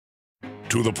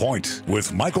To the Point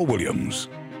with Michael Williams.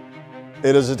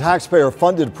 It is a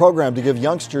taxpayer-funded program to give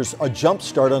youngsters a jump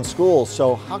start on school.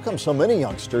 So how come so many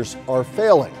youngsters are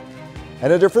failing?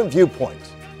 And a different viewpoint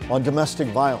on domestic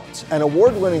violence. An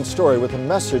award-winning story with a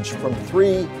message from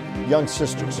 3 young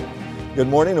sisters. Good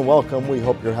morning and welcome. We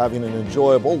hope you're having an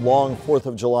enjoyable long 4th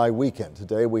of July weekend.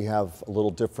 Today we have a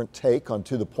little different take on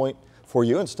To the Point for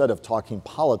you. Instead of talking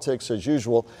politics as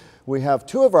usual, we have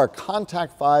 2 of our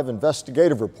Contact 5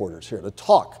 investigative reporters here to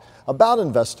talk about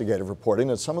investigative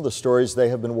reporting and some of the stories they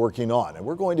have been working on. And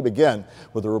we're going to begin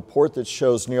with a report that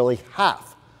shows nearly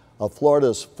half of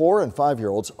Florida's 4- and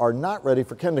 5-year-olds are not ready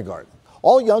for kindergarten.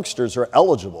 All youngsters are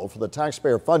eligible for the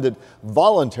taxpayer-funded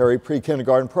voluntary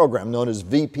pre-kindergarten program known as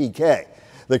VPK.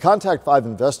 The Contact 5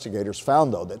 investigators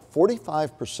found, though, that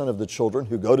 45% of the children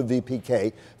who go to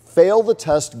VPK fail the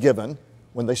test given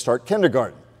when they start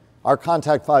kindergarten. Our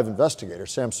Contact 5 investigator,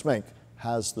 Sam Smink,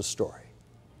 has the story.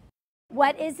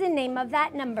 What is the name of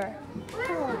that number?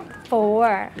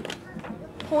 4.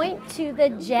 Point to the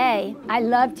J. I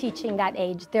love teaching that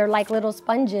age. They're like little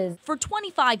sponges. For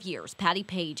 25 years, Patty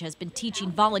Page has been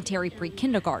teaching voluntary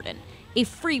pre-kindergarten, a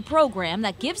free program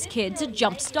that gives kids a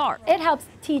jump start. It helps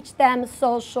teach them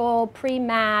social,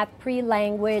 pre-math,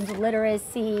 pre-language,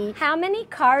 literacy. How many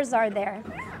cars are there?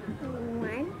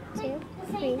 1, 2,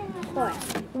 3, 4.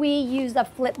 We use a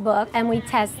flip book and we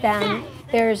test them.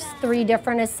 There's 3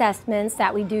 different assessments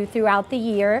that we do throughout the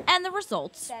year. And the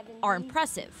results are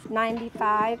impressive.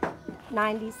 95,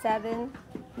 97,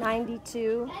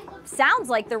 92. Sounds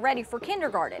like they're ready for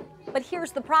kindergarten. But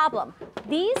here's the problem.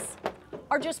 These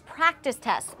are just practice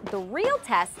tests. The real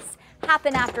tests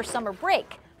happen after summer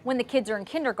break when the kids are in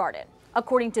kindergarten.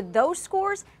 According to those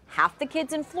scores, half the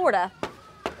kids in Florida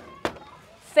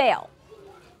fail.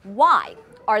 Why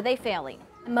are they failing?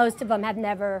 Most of them have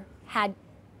never had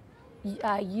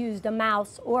used a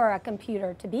mouse or a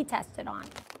computer to be tested on.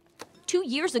 2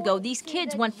 years ago, these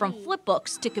kids went from flip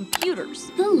books to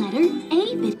computers. The letter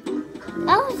A.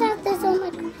 I was at this on my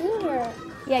computer.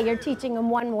 Yeah, you're teaching them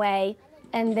one way,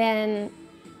 and then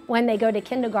when they go to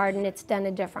kindergarten, it's done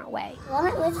a different way.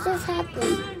 What's just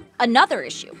happened? Another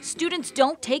issue, students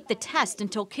don't take the test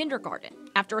until kindergarten,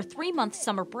 after a 3-month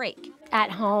summer break.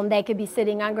 At home, they could be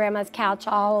sitting on grandma's couch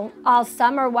all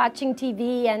summer watching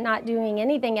TV and not doing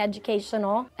anything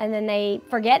educational, and then they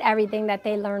forget everything that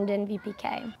they learned in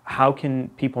VPK. How can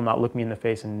people not look me in the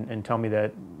face and tell me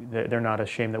that they're not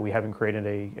ashamed that we haven't created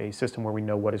a system where we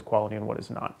know what is quality and what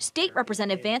is not? State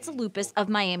Representative Vance Lupus of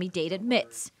Miami-Dade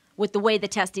admits, with the way the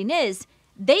testing is,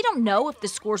 they don't know if the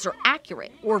scores are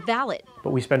accurate or valid.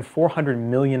 But we spend $400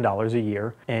 million a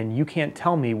year, and you can't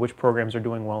tell me which programs are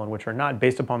doing well and which are not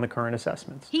based upon the current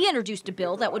assessments. He introduced a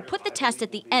bill that would put the test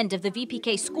at the end of the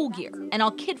VPK school year and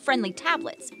on kid-friendly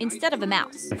tablets instead of a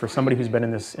mouse. And for somebody who's been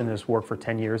in this work for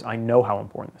 10 years, I know how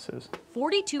important this is.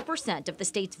 42% of the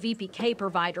state's VPK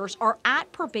providers are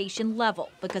at probation level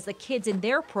because the kids in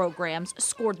their programs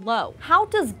scored low. How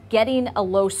does getting a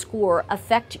low score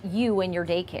affect you and your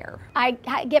daycare?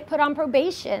 I get put on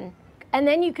probation, and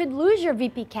then you could lose your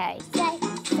VPK.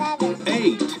 6, 7,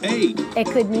 8. It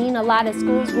could mean a lot of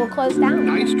schools will close down.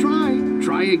 Nice try.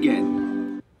 Try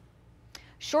again.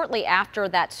 Shortly after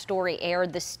that story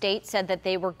aired, the state said that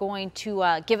they were going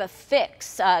to give a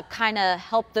fix, kind of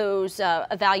help those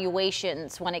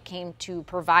evaluations when it came to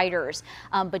providers.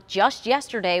 But just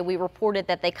yesterday, we reported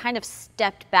that they kind of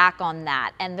stepped back on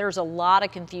that, and there's a lot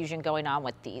of confusion going on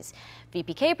with these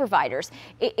VPK providers.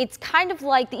 It's kind of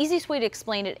like, the easiest way to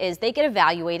explain it is they get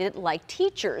evaluated like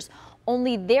teachers,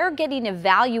 only they're getting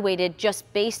evaluated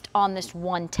just based on this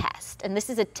one test. And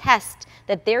this is a test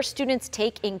that their students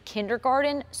take in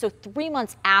kindergarten, so 3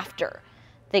 months after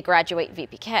they graduate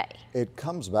VPK. It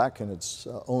comes back in its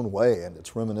own way, and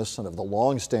it's reminiscent of the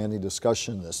long-standing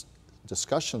discussions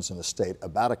in the state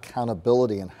about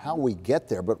accountability and how we get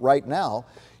there. But right now,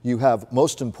 you have,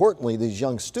 most importantly, these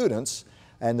young students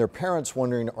and their parents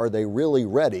wondering, are they really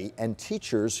ready, and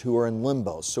teachers who are in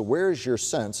limbo. So where's your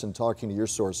sense, in talking to your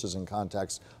sources and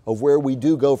contacts, of where we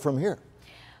do go from here?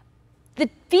 The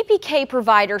VPK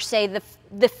providers say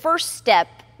the first step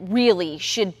really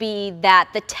should be that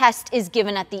the test is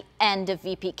given at the end of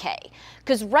VPK.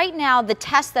 Because right now, the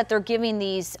test that they're giving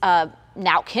these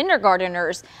now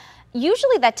kindergarteners,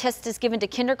 usually that test is given to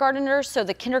kindergarteners so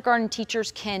the kindergarten teachers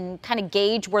can kind of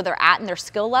gauge where they're at in their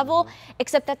skill level,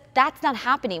 except that that's not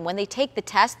happening. When they take the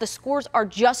test, the scores are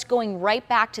just going right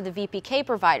back to the VPK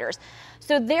providers.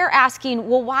 So they're asking,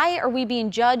 well, why are we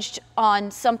being judged on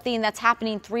something that's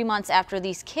happening 3 months after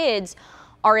these kids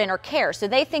are in her care. So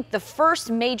they think the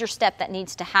first major step that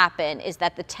needs to happen is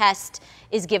that the test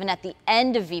is given at the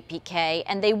end of VPK,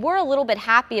 and they were a little bit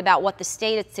happy about what the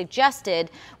state had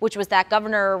suggested, which was that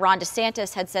Governor Ron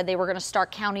DeSantis had said they were going to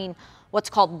start counting what's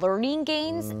called learning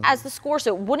gains as the score.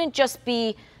 So it wouldn't just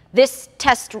be this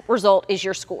test result is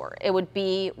your score. It would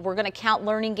be, we're going to count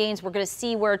learning gains. We're going to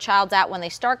see where a child's at when they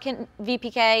start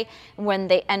VPK and when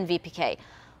they end VPK.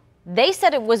 They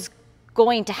said it was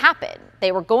going to happen.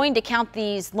 They were going to count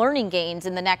these learning gains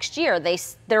in the next year.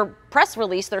 Their press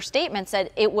release, their statement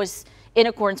said it was in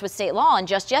accordance with state law. And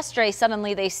just yesterday,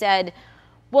 suddenly they said,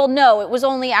 well, no, it was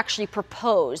only actually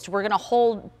proposed. We're going to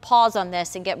hold pause on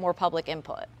this and get more public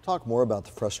input. Talk more about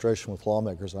the frustration with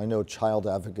lawmakers. I know child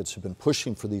advocates have been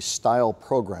pushing for these style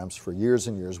programs for years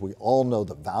and years. We all know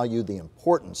the value, the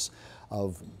importance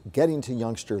of getting to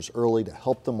youngsters early to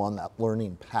help them on that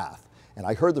learning path. And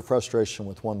I heard the frustration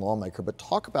with one lawmaker, but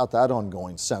talk about that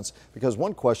ongoing sense, because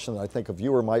one question that I think a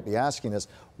viewer might be asking is,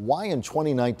 why in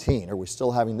 2019 are we still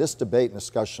having this debate and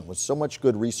discussion with so much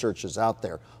good research is out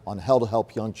there on how to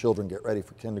help young children get ready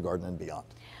for kindergarten and beyond?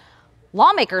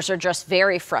 Lawmakers are just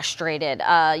very frustrated.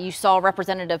 You saw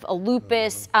Representative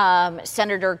Alupis,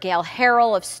 Senator Gail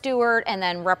Harrell of Stewart, and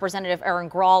then Representative Aaron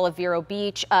Grawl of Vero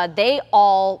Beach. They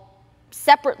all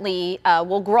separately,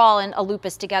 Grawl and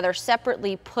Alupis together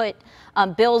separately put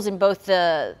bills in both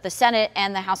the Senate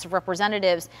and the House of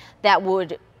Representatives that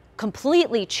would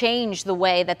completely change the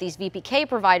way that these VPK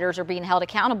providers are being held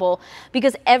accountable,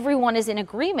 because everyone is in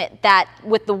agreement that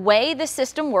with the way the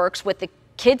system works, with the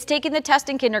kids taking the test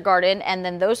in kindergarten and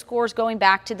then those scores going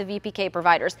back to the VPK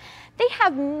providers, they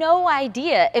have no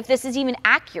idea if this is even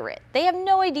accurate. They have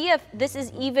no idea if this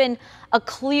is even a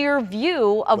clear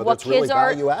view of what kids are.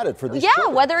 Value added for these children.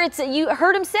 children. Whether it's, you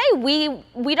heard him say,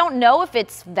 we don't know if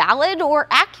it's valid or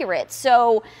accurate.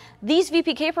 So these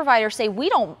VPK providers say, we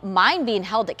don't mind being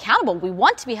held accountable. We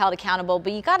want to be held accountable,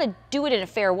 but you got to do it in a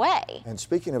fair way. And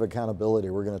speaking of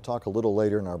accountability, we're going to talk a little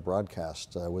later in our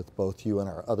broadcast with both you and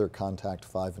our other Contact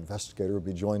 5 investigator who will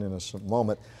be joining us in a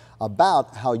moment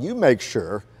about how you make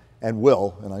sure, and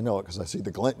will, and I know it because I see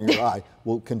the glint in your eye,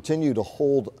 will continue to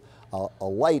hold a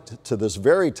light to this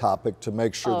very topic to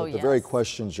make sure that the very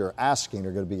questions you're asking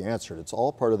are going to be answered. It's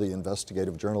all part of the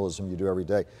investigative journalism you do every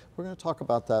day. We're going to talk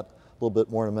about that a little bit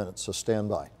more in a minute, so stand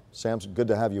by. Sam's good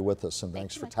to have you with us, and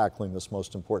thanks for tackling this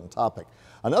most important topic.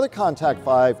 Another Contact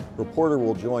 5 reporter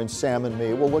will join Sam and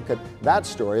me. We'll look at that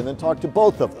story and then talk to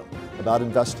both of them about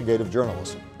investigative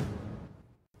journalism.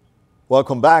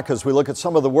 Welcome back as we look at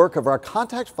some of the work of our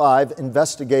Contact 5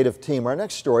 investigative team. Our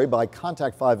next story by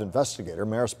Contact 5 investigator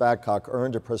Merris Badcock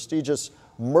earned a prestigious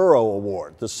Murrow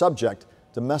Award. The subject,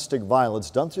 domestic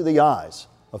violence done through the eyes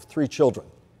of 3 children.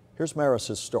 Here's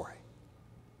Merris's story.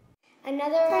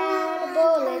 Another round of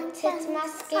bullets hits my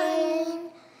skin.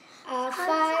 I'll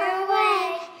fire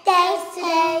away days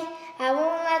today. I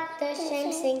won't let the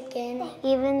shame sink in.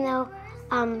 Even though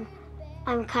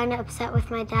I'm kind of upset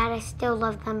with my dad, I still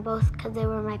love them both because they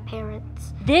were my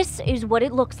parents. This is what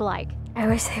it looks like I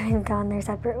wish they had gone their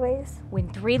separate ways.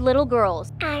 when 3 little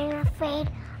girls I'm afraid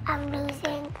of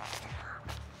losing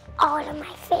all of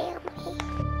my family.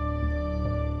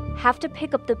 have to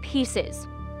pick up the pieces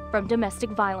from domestic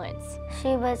violence. She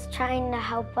was trying to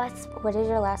help us. What is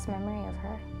your last memory of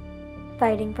her?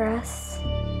 Fighting for us.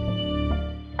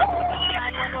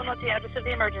 911, what's the address of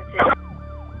the emergency?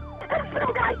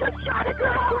 Some guy just shot a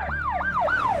girl!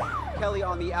 Kelly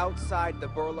on the outside, the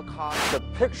Burlacoff. The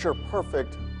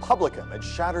picture-perfect public image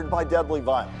shattered by deadly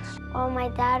violence. Oh, my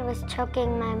dad was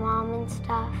choking my mom and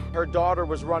stuff. Her daughter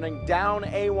was running down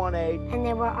A1A And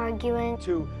they were arguing.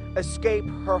 to escape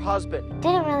her husband.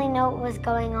 Didn't really know what was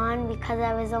going on because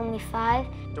I was only 5.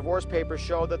 Divorce papers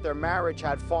showed that their marriage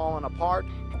had fallen apart.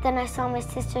 But then I saw my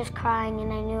sisters crying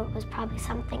and I knew it was probably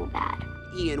something bad.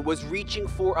 Ian was reaching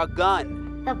for a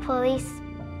gun. The police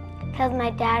killed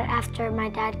my dad after my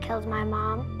dad killed my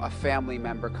mom. A family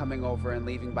member coming over and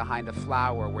leaving behind a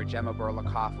flower where Gemma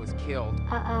Burlacoff was killed.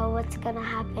 Uh-oh, what's gonna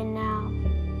happen now?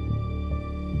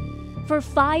 For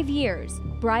 5 years,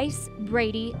 Bryce,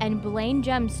 Brady, and Blaine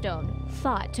Gemstone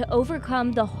fought to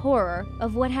overcome the horror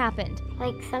of what happened.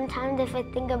 Like, sometimes if I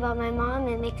think about my mom,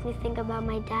 it makes me think about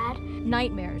my dad.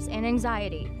 Nightmares and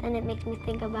anxiety, Then it makes me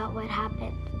think about what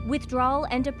happened. withdrawal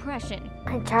and depression.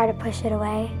 I try to push it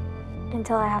away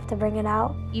until I have to bring it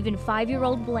out. Even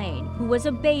 5-year-old Blaine, who was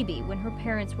a baby when her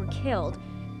parents were killed,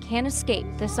 can't escape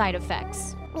the side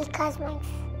effects. Because when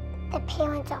the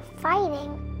parents are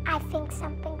fighting, I think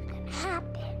something's gonna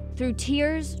happen. Through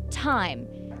tears, time,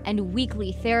 and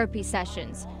weekly therapy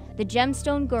sessions, the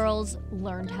Gemstone girls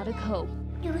learned how to cope.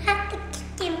 You have to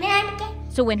get mad again.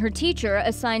 So when her teacher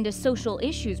assigned a social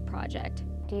issues project,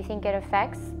 Do you think it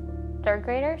affects third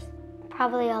graders?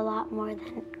 Probably a lot more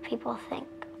than people think.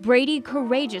 Brady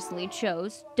courageously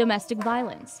chose domestic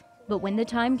violence. But when the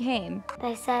time came,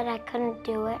 They said I couldn't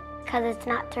do it because it's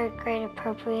not third grade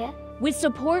appropriate. with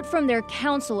support from their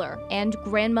counselor and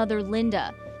grandmother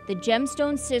Linda, the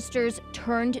Gemstone sisters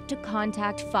turned to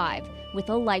Contact 5 with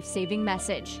a life-saving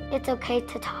message. It's okay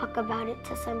to talk about it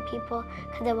to some people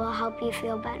because it will help you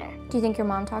feel better. Do you think your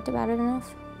mom talked about it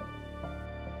enough?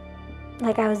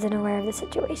 Like, I wasn't aware of the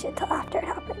situation until after it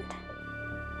happened.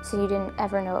 So you didn't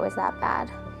ever know it was that bad?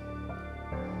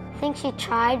 I think she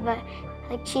tried, but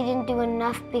she didn't do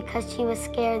enough because she was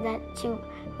scared that she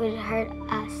would hurt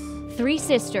us. 3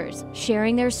 sisters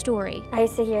sharing their story. I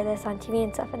used to hear this on TV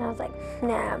and stuff, and I was like,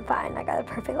 nah, I'm fine. I got a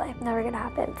perfect life. Never gonna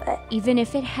happen. But Even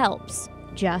if it helps,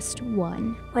 just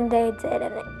one. one day it did,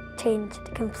 and it changed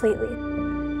completely.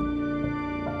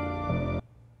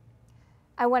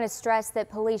 I want to stress that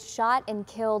police shot and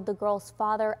killed the girl's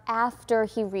father after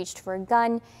he reached for a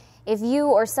gun. If you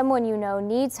or someone you know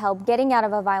needs help getting out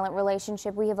of a violent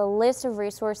relationship, we have a list of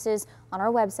resources on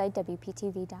our website,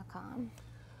 WPTV.com.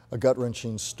 A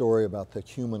gut-wrenching story about the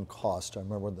human cost. I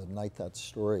remember the night that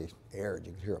story aired,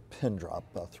 you could hear a pin drop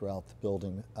throughout the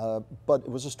building. But it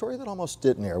was a story that almost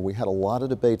didn't air. We had a lot of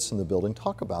debates in the building.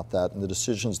 Talk about that and the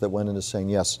decisions that went into saying,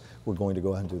 yes, we're going to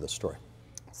go ahead and do this story.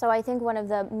 So I think one of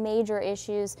the major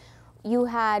issues, you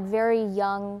had very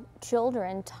young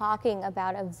children talking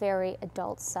about a very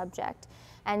adult subject.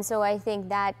 And so I think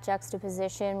that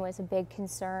juxtaposition was a big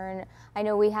concern. I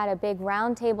know we had a big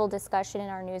roundtable discussion in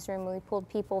our newsroom. We pulled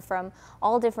people from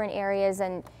all different areas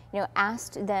and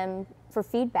asked them for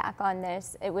feedback on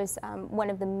this. It was one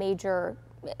of the major,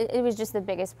 it was just the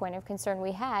biggest point of concern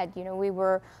we had. We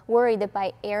were worried that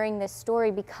by airing this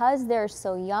story, because they're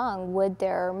so young, would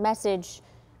their message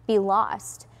be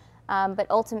lost? But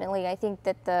ultimately, I think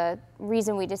that the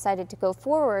reason we decided to go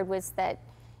forward was that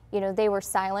they were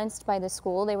silenced by the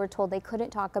school. They were told they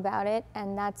couldn't talk about it,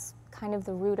 and that's kind of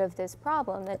the root of this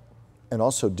problem. And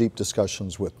also deep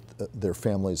discussions with their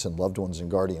families and loved ones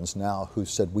and guardians now who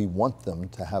said we want them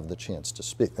to have the chance to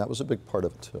speak. That was a big part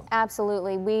of it too.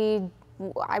 Absolutely.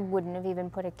 I wouldn't have even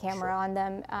put a camera on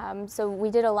them. So we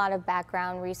did a lot of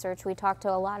background research. We talked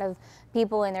to a lot of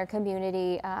people in their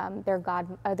community, their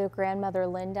grandmother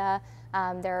Linda,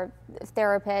 their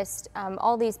therapist.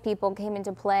 All these people came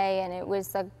into play, and it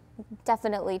was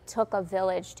definitely took a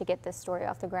village to get this story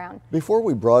off the ground. Before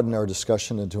we broaden our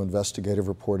discussion into investigative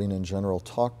reporting in general,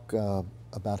 talk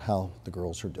about how the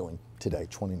girls are doing today,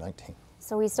 2019.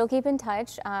 So we still keep in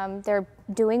touch. They're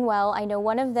doing well. I know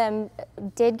one of them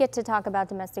did get to talk about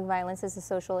domestic violence as a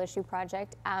social issue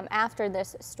project after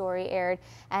this story aired.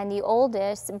 And the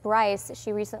oldest, Bryce,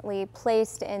 she recently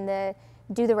placed in the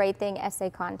Do the Right Thing essay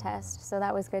contest. So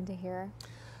that was good to hear.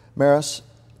 Merris,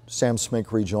 Sam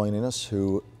Smink rejoining us,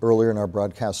 who earlier in our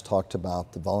broadcast talked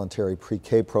about the voluntary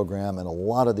pre-K program and a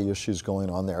lot of the issues going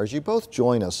on there. As you both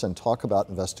join us and talk about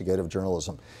investigative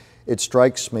journalism, it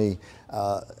strikes me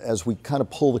as we kind of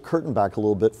pull the curtain back a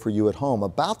little bit for you at home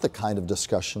about the kind of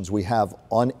discussions we have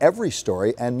on every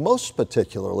story, and most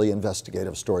particularly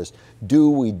investigative stories. Do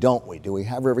we, don't we? Do we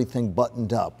have everything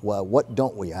buttoned up? Well, what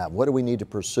don't we have? What do we need to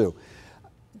pursue?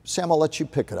 Sam, I'll let you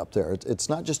pick it up there. It's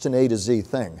not just an A to Z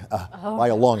thing by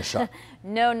a long shot.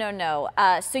 No.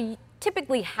 So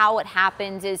typically how it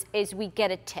happens is we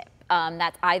get a tip.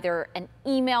 That's either an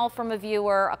email from a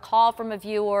viewer, a call from a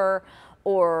viewer,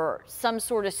 or some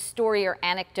sort of story or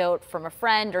anecdote from a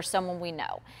friend or someone we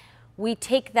know. We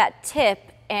take that tip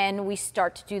and we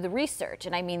start to do the research.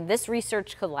 And I mean, this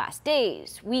research could last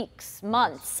days, weeks,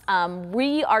 months.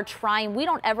 We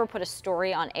don't ever put a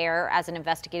story on air as an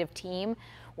investigative team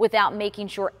without making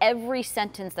sure every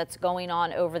sentence that's going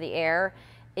on over the air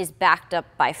is backed up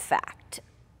by fact.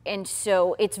 And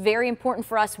so it's very important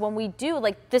for us when we do,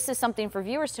 this is something for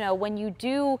viewers to know, when you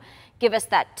do give us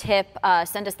that tip,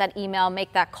 send us that email,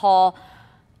 make that call,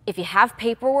 if you have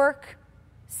paperwork,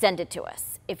 send it to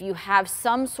us. If you have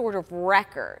some sort of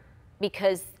record,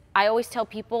 because I always tell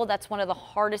people that's one of the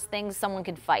hardest things someone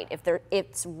can fight, if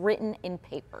it's written in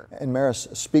paper. And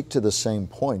Merris, speak to the same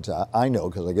point. I know,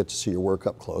 because I get to see your work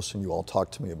up close and you all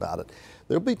talk to me about it.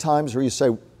 There'll be times where you say,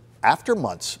 after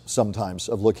months sometimes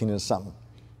of looking at something,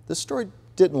 this story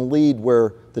didn't lead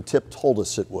where the tip told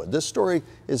us it would. This story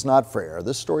is not fair.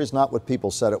 This story is not what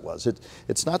people said it was.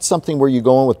 It's not something where you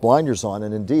go in with blinders on,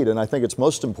 and indeed, and I think it's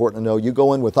most important to know, you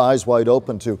go in with eyes wide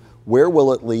open to where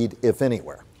will it lead, if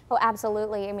anywhere. Oh,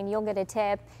 absolutely. I mean, you'll get a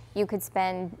tip. You could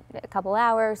spend a couple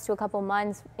hours to a couple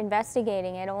months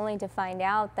investigating it, only to find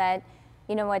out that,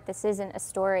 you know what, this isn't a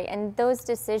story. And those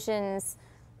decisions,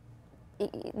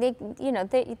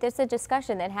 there's a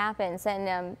discussion that happens,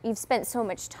 and you've spent so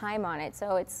much time on it,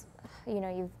 so it's,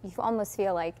 you almost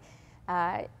feel like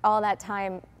all that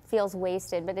time feels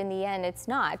wasted, but in the end it's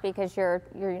not, because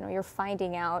you're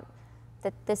finding out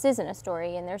that this isn't a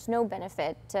story and there's no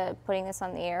benefit to putting this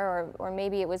on the air, or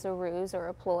maybe it was a ruse or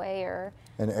a ploy or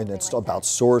and it's like about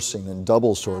sourcing and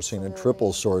double sourcing and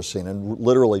triple sourcing and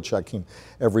literally checking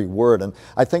every word. And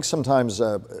I think sometimes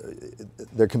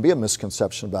there can be a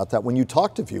misconception about that. When you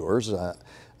talk to viewers,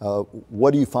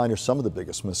 what do you find are some of the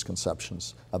biggest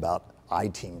misconceptions about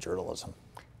I-team journalism?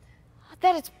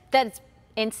 That it's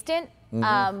instant.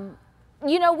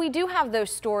 We do have those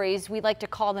stories, we like to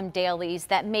call them dailies,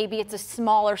 that maybe it's a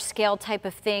smaller scale type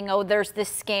of thing. Oh, there's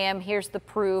this scam, here's the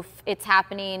proof, it's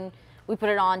happening, we put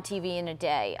it on TV in a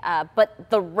day. But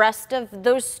the rest of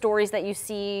those stories that you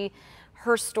see,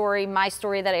 her story, my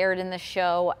story that aired in the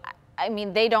show, I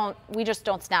mean, we just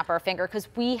don't snap our finger, because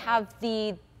we have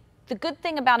the good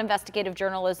thing about investigative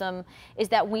journalism is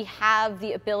that we have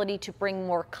the ability to bring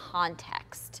more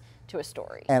context to a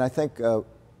story. And I think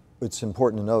it's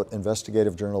important to note,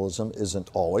 investigative journalism isn't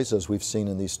always, as we've seen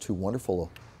in these two wonderful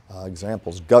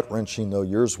examples, gut-wrenching though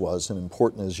yours was and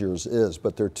important as yours is,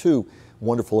 but they're two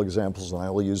wonderful examples, and I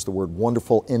will use the word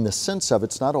wonderful in the sense of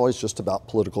it's not always just about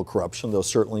political corruption, though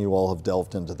certainly you all have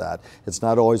delved into that. It's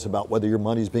not always about whether your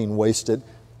money's being wasted,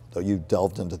 though you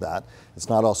delved into that. It's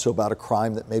not also about a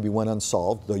crime that maybe went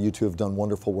unsolved, though you two have done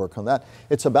wonderful work on that.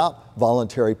 It's about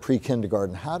voluntary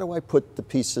pre-kindergarten. How do I put the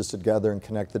pieces together and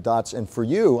connect the dots? And for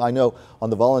you, I know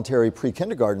on the voluntary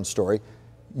pre-kindergarten story,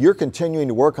 you're continuing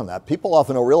to work on that. People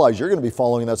often don't realize you're going to be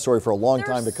following that story for a long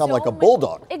time to come, like a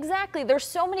bulldog. Exactly. There's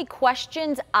so many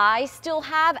questions I still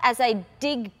have as I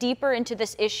dig deeper into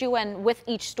this issue, and with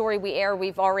each story we air,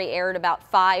 we've already aired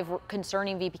about 5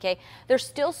 concerning VPK. There's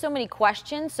still so many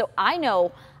questions, so I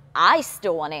know I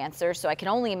still want answers, so I can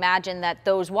only imagine that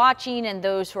those watching and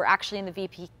those who are actually in the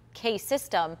VPK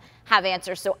system have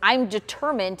answers, so I'm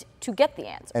determined to get the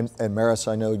answers. And Merris,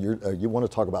 I know you want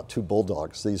to talk about two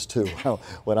bulldogs, these two.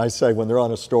 When I say when they're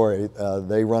on a story,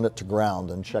 they run it to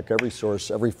ground and check every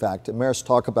source, every fact. And Merris,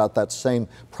 talk about that same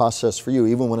process for you.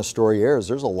 Even when a story airs,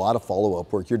 there's a lot of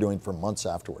follow-up work you're doing for months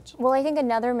afterwards. Well, I think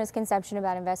another misconception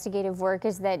about investigative work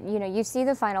is that, you see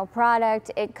the final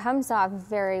product, it comes off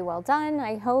very well done,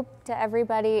 I hope, to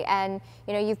everybody, and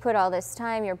you've put all this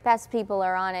time, your best people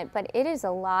are on it, but it is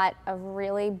a lot of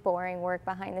really boring work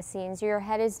behind the scenes. Your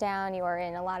head is down, you are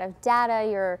in a lot of data,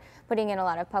 you're putting in a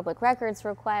lot of public records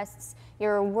requests,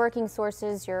 you're working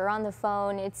sources, you're on the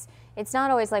phone. It's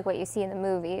not always like what you see in the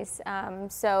movies.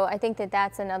 So I think that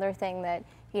that's another thing that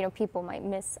people might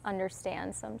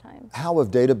misunderstand sometimes. How have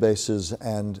databases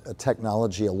and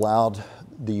technology allowed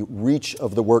the reach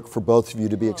of the work for both of you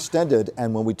to be extended?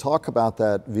 And when we talk about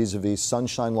that vis-a-vis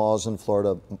sunshine laws in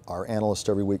Florida, our analyst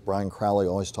every week, Brian Crowley,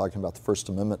 always talking about the First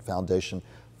Amendment Foundation,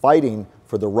 fighting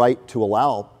for the right to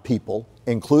allow people,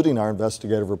 including our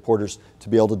investigative reporters, to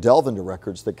be able to delve into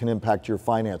records that can impact your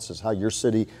finances, how your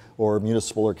city or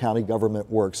municipal or county government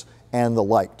works, and the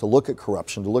like, to look at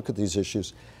corruption, to look at these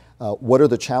issues. What are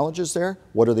the challenges there?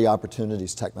 What are the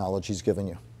opportunities technology's given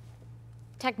you?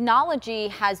 Technology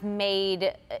has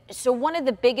made, so one of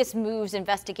the biggest moves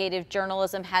investigative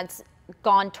journalism has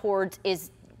gone towards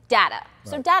is data.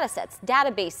 So data sets,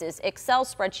 databases, Excel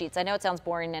spreadsheets. I know it sounds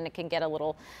boring and it can get a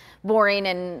little boring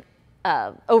and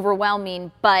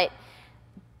overwhelming, but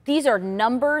these are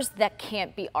numbers that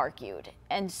can't be argued.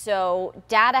 And so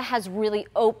data has really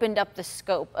opened up the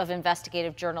scope of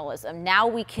investigative journalism. Now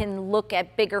we can look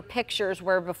at bigger pictures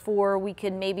where before we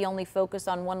could maybe only focus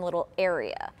on one little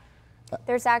area.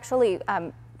 There's actually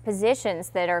positions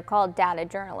that are called data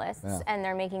journalists, and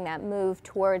they're making that move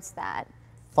towards that.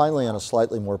 Finally, on a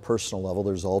slightly more personal level,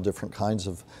 there's all different kinds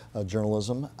of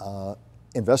journalism.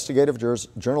 Investigative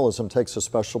journalism takes a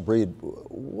special breed.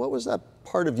 What was that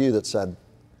part of you that said,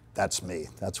 that's me,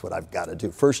 that's what I've got to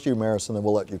do? First you, Merris, and then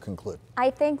we'll let you conclude. I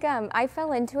think I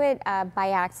fell into it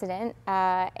by accident,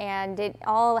 and it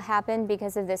all happened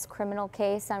because of this criminal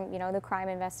case. I'm, the crime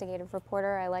investigative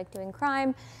reporter. I like doing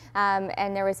crime,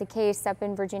 and there was a case up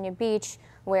in Virginia Beach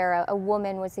where a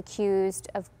woman was accused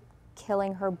of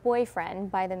killing her boyfriend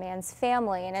by the man's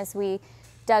family, and as we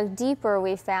dug deeper,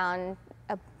 we found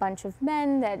a bunch of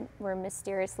men that were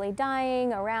mysteriously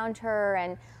dying around her,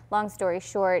 and long story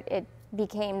short, it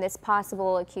became this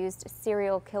possible accused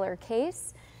serial killer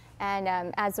case.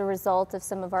 And as a result of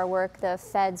some of our work, the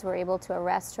feds were able to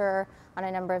arrest her on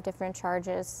a number of different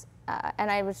charges. And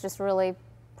I was just really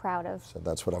proud of. So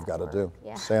that's what I've got to do.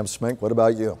 Yeah. Sam Smink, what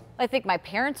about you? I think my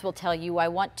parents will tell you I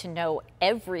want to know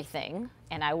everything,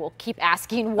 and I will keep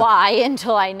asking why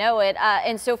until I know it.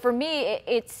 And so for me,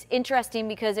 it's interesting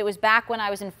because it was back when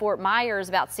I was in Fort Myers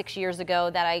about 6 years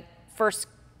ago that I first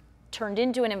turned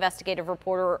into an investigative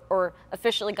reporter, or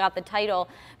officially got the title,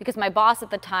 because my boss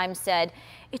at the time said,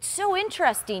 it's so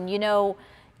interesting, you know,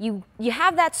 you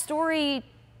have that story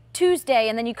Tuesday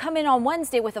and then you come in on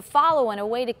Wednesday with a follow and a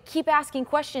way to keep asking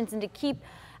questions and to keep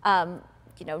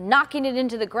you know, knocking it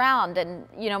into the ground. And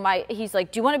you know, he's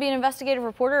like, do you want to be an investigative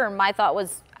reporter? And my thought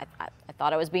was, I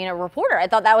thought I was being a reporter. I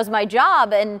thought that was my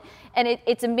job. And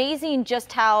it's amazing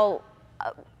just how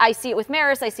I see it with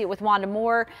Merris, I see it with Wanda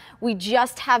Moore. We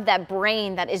just have that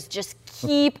brain that is just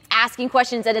keep asking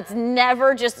questions, and it's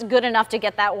never just good enough to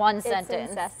get that one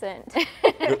sentence. It's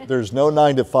incessant. There's no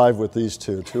 9 to 5 with these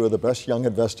two of the best young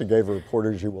investigative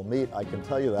reporters you will meet. I can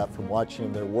tell you that from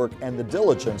watching their work and the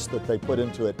diligence that they put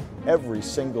into it every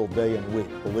single day and week.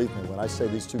 Believe me, when I say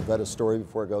these two vet a story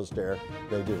before it goes to air,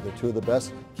 they do. They're two of the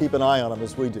best. Keep an eye on them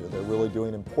as we do. They're really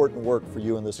doing important work for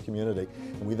you in this community.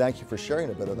 And we thank you for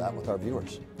sharing a bit of that with our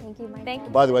viewers. Thank you, Mike. Thank you.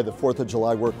 By the way, the 4th of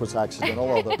July work was accidental,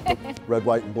 although the red,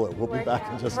 white, and blue. We'll be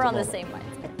back in just a moment. We're on the same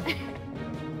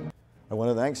mindset. I want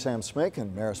to thank Sam Smink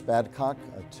and Merris Badcock,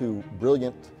 two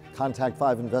brilliant Contact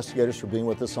 5 investigators, for being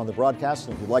with us on the broadcast.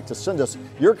 And if you'd like to send us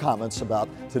your comments about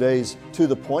today's To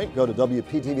The Point, go to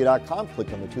WPTV.com,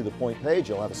 click on the To The Point page.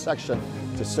 You'll have a section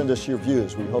to send us your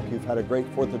views. We hope you've had a great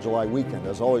 4th of July weekend.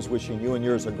 As always, wishing you and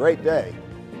yours a great day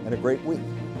and a great week.